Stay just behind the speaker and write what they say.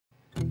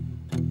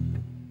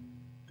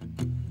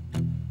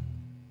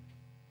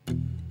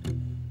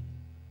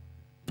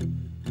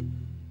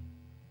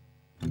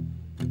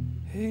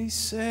He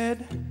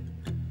said,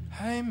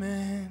 hey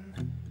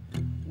man,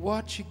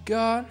 what you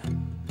got?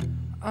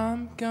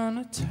 I'm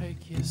gonna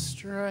take you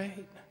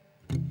straight.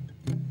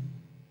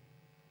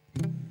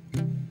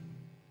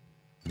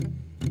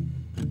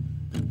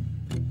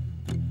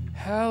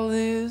 Hell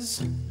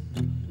is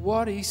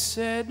what he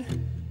said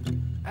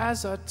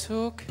as I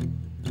took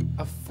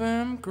a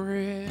firm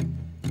grip.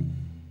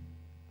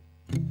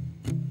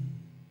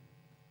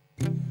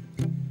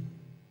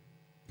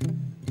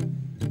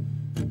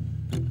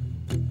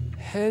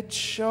 Head,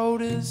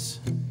 shoulders,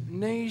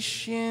 knees,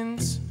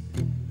 shins,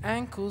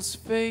 ankles,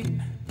 feet,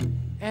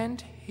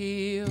 and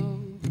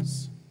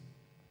heels.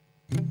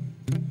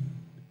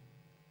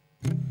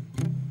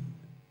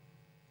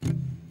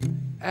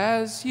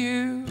 As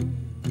you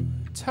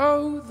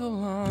toe the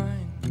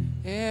line,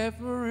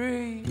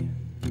 every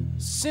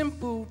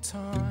simple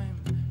time,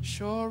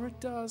 sure it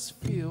does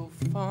feel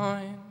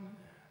fine.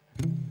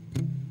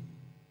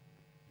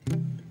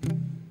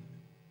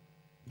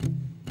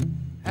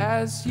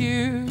 As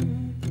you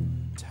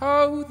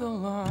toe the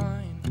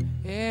line,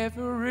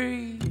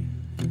 every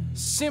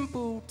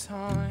simple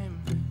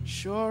time,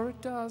 sure it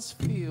does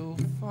feel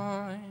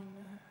fine.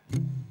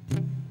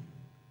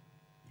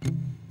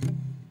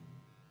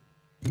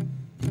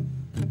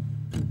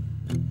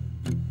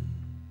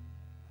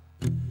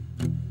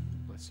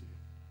 Bless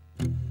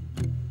you.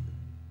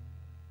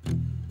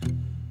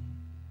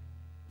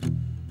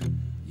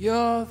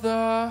 You're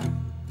the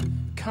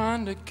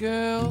kind of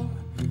girl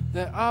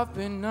that I've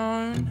been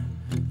known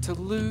to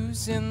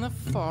lose in the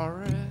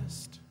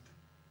forest.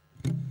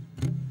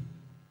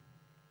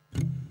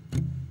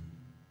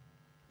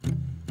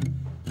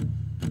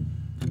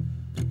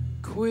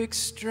 Quick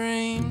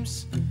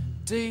streams,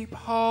 deep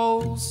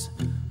holes,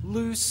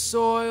 loose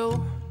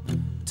soil,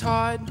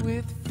 tied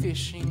with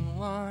fishing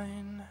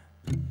line.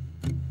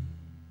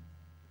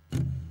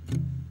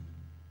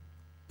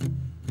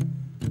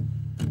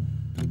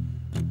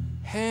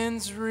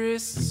 Hands,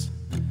 wrists,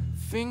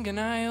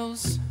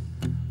 fingernails,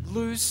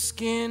 loose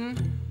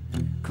skin,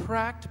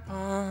 cracked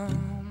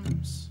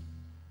palms.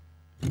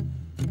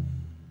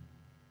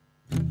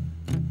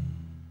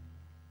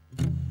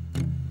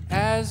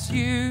 As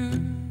you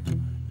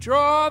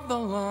draw the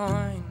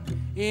line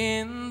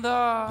in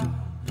the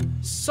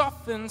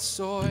softened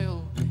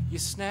soil, you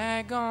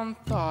snag on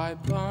thigh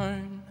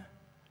bone.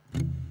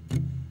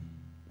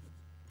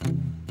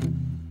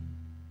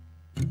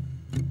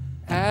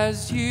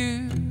 As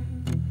you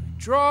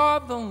draw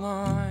the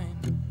line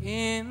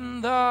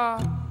in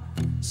the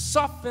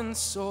softened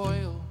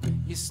soil,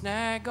 you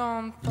snag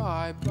on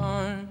thigh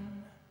bone.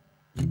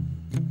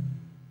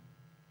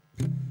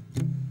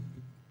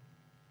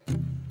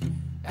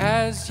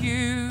 As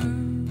you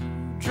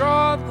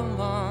draw the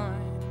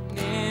line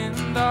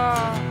in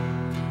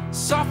the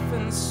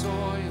softened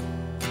soil,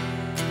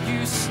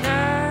 you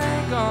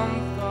snag on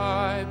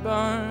thigh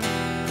bone.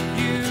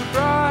 You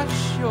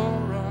brush your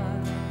own.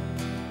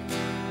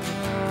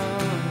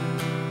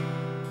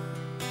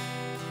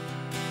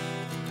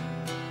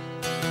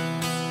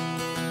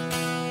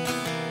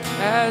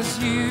 As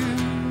you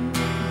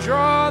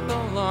draw the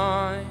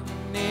line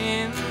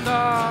in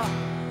the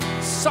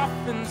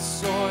softened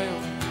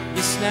soil,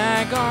 you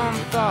snag on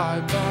thigh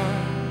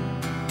bone.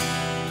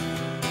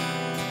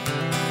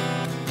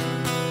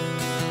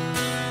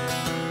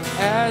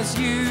 As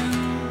you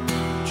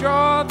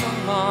draw the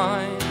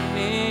line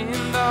in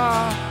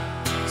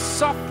the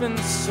softened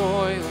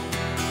soil,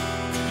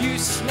 you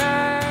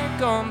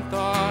snag on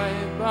thigh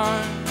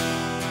bone.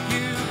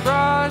 You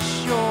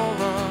brush your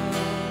own.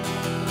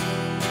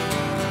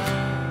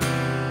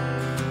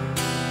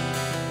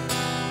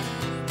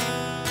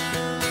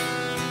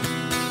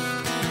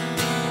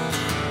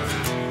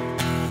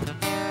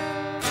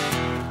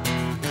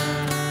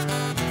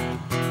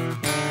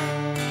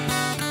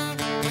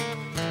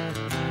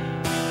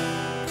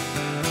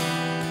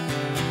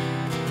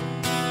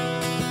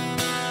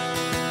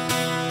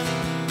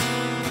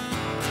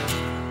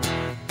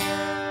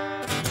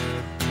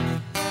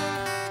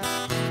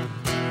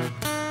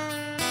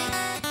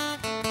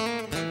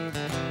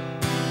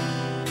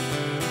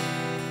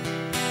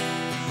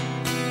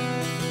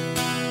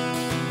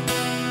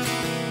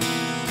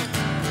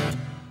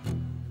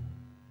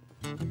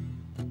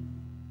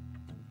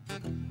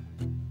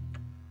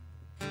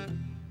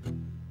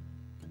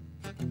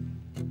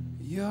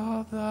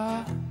 You're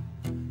the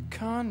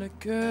kind of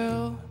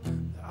girl that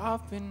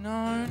I've been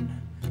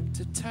known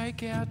to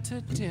take out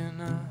to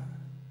dinner.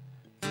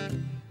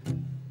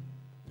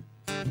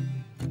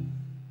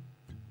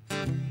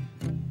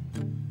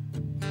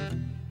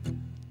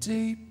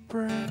 Deep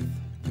breath,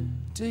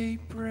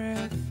 deep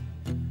breath,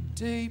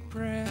 deep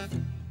breath.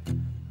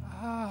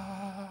 Ah.